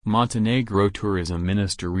Montenegro Tourism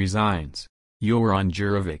Minister resigns. Joran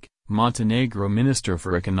Djurovic, Montenegro Minister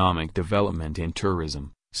for Economic Development and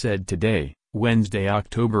Tourism, said today, Wednesday,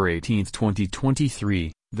 October 18,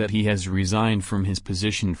 2023, that he has resigned from his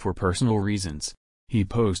position for personal reasons. He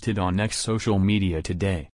posted on X social media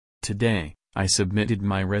today. Today, I submitted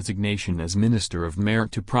my resignation as Minister of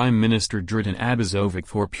Merit to Prime Minister Dragan Abizovic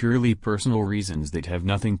for purely personal reasons that have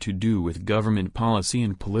nothing to do with government policy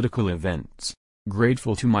and political events.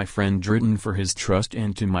 Grateful to my friend Dragan for his trust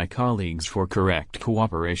and to my colleagues for correct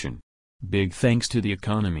cooperation. Big thanks to the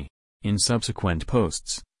economy. In subsequent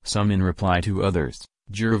posts, some in reply to others,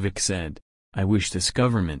 Djurovic said, I wish this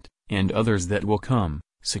government, and others that will come,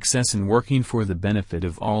 success in working for the benefit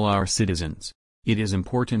of all our citizens. It is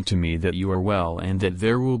important to me that you are well and that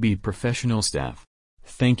there will be professional staff.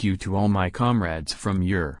 Thank you to all my comrades from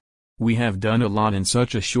UR. We have done a lot in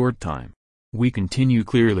such a short time. We continue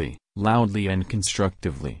clearly, loudly and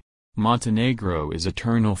constructively. Montenegro is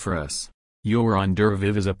eternal for us. Joran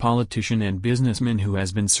Djurovic is a politician and businessman who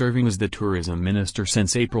has been serving as the tourism minister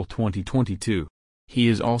since April 2022. He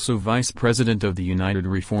is also vice president of the United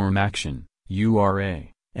Reform Action, URA,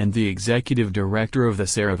 and the executive director of the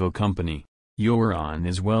Sarajevo Company. Joran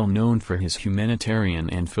is well known for his humanitarian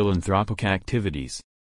and philanthropic activities.